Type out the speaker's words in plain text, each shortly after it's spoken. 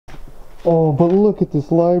Oh, but look at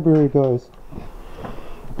this library, guys.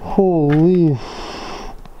 Holy.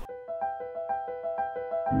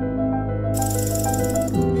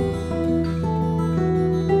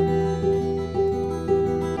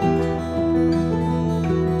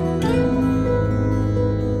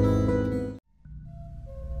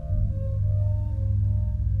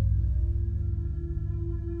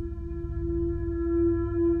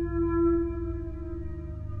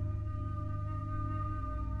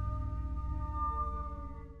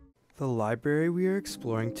 The library we are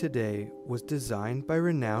exploring today was designed by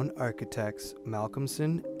renowned architects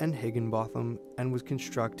Malcolmson and Higginbotham and was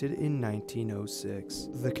constructed in 1906.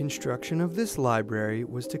 The construction of this library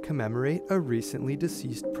was to commemorate a recently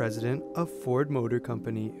deceased president of Ford Motor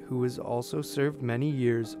Company who has also served many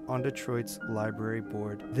years on Detroit's library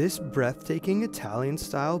board. This breathtaking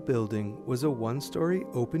Italian-style building was a one-story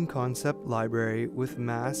open-concept library with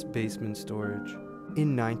mass basement storage.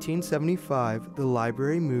 In 1975, the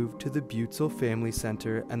library moved to the Butzel Family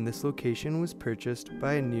Center, and this location was purchased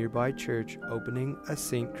by a nearby church opening a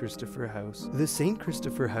St. Christopher House. The St.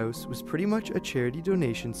 Christopher House was pretty much a charity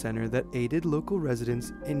donation center that aided local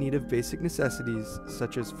residents in need of basic necessities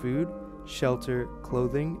such as food, shelter,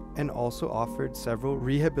 clothing, and also offered several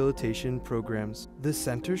rehabilitation programs. The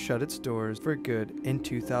center shut its doors for good in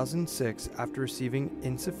 2006 after receiving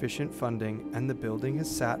insufficient funding, and the building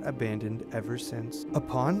has sat abandoned ever since.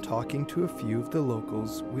 Upon talking to a few of the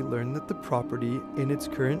locals, we learned that the property, in its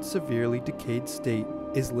current severely decayed state,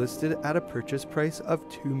 is listed at a purchase price of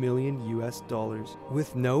 $2 million US.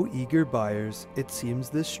 With no eager buyers, it seems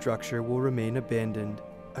this structure will remain abandoned,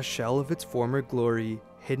 a shell of its former glory,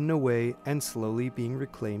 hidden away and slowly being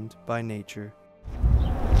reclaimed by nature.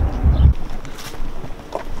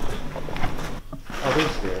 Oh,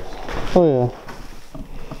 there's stairs. Oh yeah.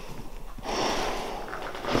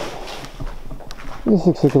 This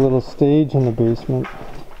looks like a little stage in the basement.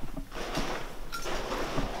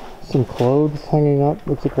 Some clothes hanging up.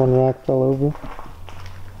 Looks like one rack fell over.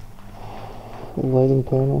 A lighting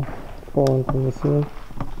panel falling from the ceiling.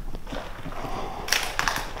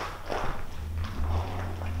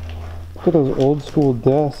 Look at those old school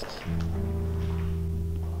desks.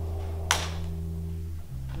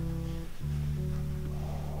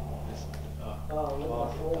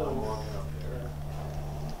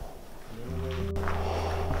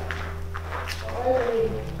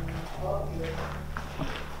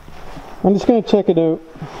 I'm just going to check it out.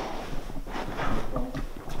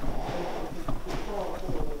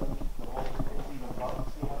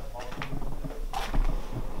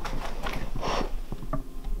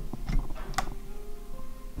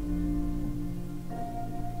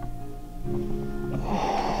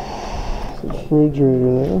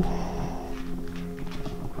 Refrigerator there.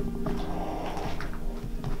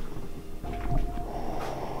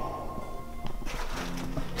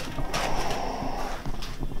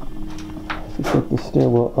 Take the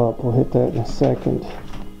stairwell up, we'll hit that in a second.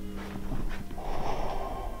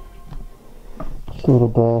 Just a little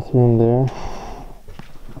bathroom there.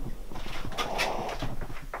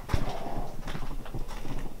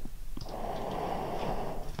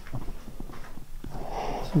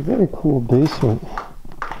 It's a very cool basement.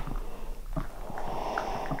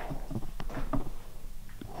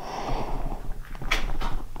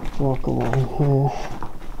 Walk along here.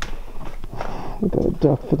 We got a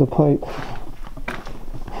duct for the pipe.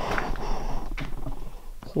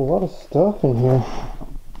 There's a lot of stuff in here.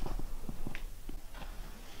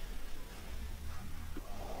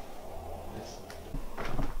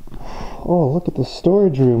 Oh, look at the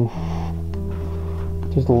storage room.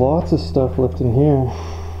 There's lots of stuff left in here.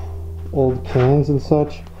 Old cans and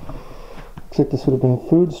such. Looks like this would have been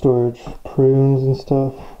food storage. Prunes and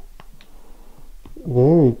stuff.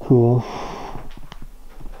 Very cool.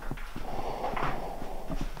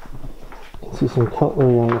 You can see some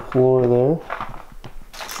cutlery on the floor there.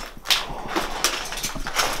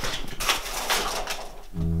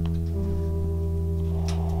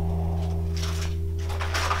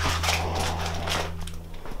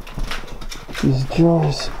 These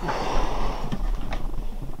jars.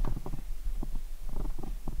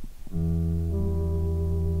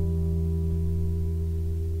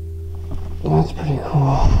 That's pretty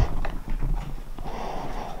cool.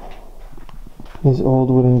 These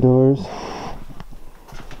old wooden doors.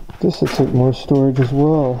 This looks like more storage as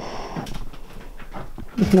well.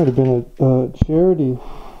 This might have been a charity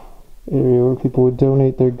area where people would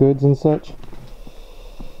donate their goods and such.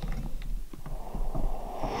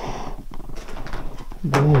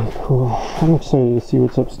 Very cool. I'm excited to see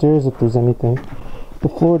what's upstairs if there's anything. The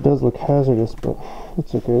floor does look hazardous, but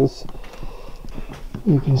that's okay.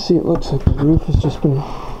 You can see it looks like the roof has just been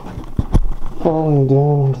falling down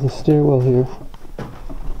onto the stairwell here.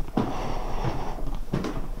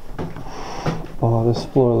 Oh, this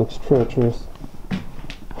floor looks treacherous.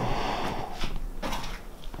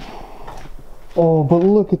 Oh, but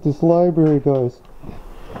look at this library, guys.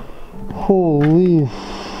 Holy.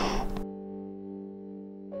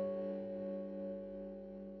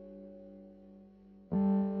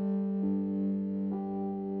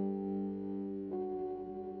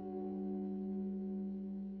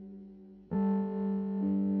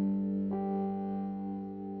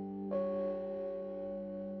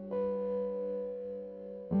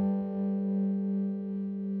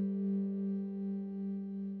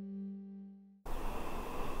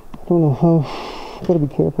 I don't know how, gotta be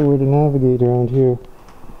careful where to navigate around here,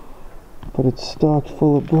 but it's stocked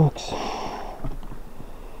full of books.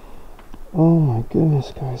 Oh my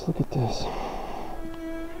goodness, guys, look at this.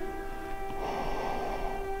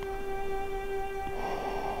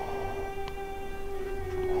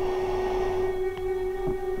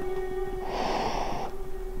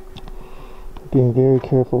 Being very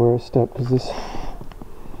careful where I step because this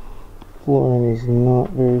flooring is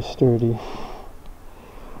not very sturdy.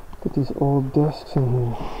 Look at these old desks in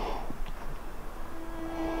here.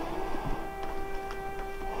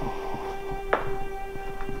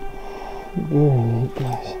 Very neat,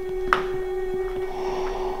 guys.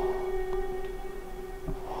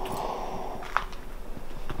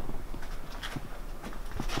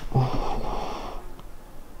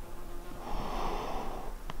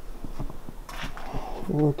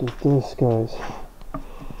 Look at this, guys.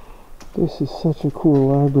 This is such a cool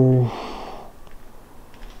library.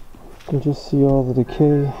 You can just see all the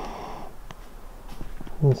decay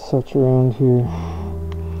and such around here.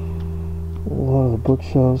 A lot of the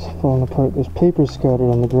bookshelves falling apart. There's paper scattered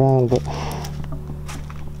on the ground, but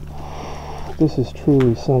this is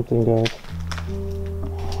truly something, guys.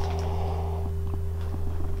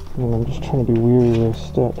 And I'm just trying to be weary where I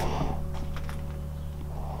step.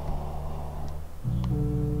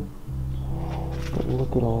 But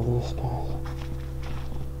look at all this, guys.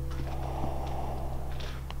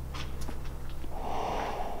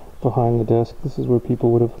 Behind the desk, this is where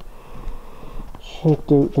people would have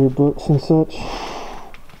checked out their books and such.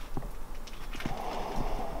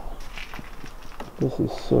 This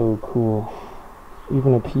is so cool.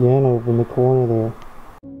 Even a piano in the corner there.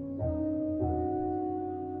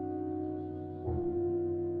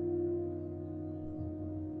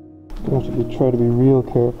 I have to try to be real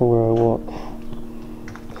careful where I walk,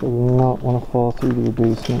 because I do not want to fall through to the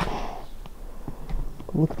basement.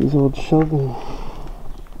 But look at these old shelving.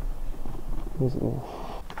 These little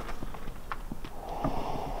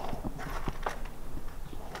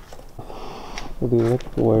for the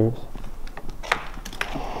electrical wires.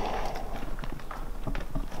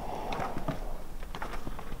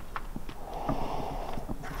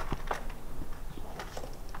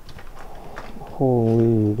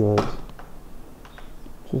 Holy guys,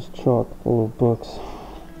 just chock full of books.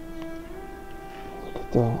 Look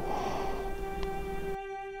at that.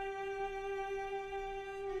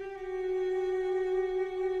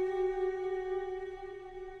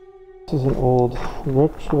 This is an old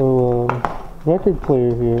retro record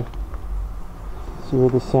player here. See where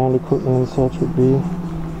the sound equipment and such would be.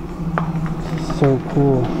 This is so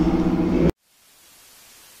cool.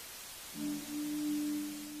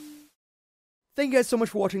 Thank you guys so much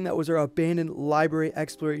for watching. That was our abandoned library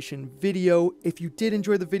exploration video. If you did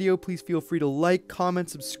enjoy the video, please feel free to like, comment,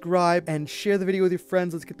 subscribe, and share the video with your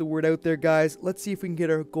friends. Let's get the word out there, guys. Let's see if we can get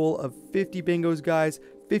our goal of 50 bingos, guys.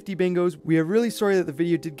 50 bingos. We are really sorry that the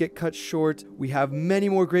video did get cut short. We have many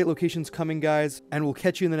more great locations coming, guys, and we'll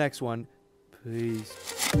catch you in the next one. Peace.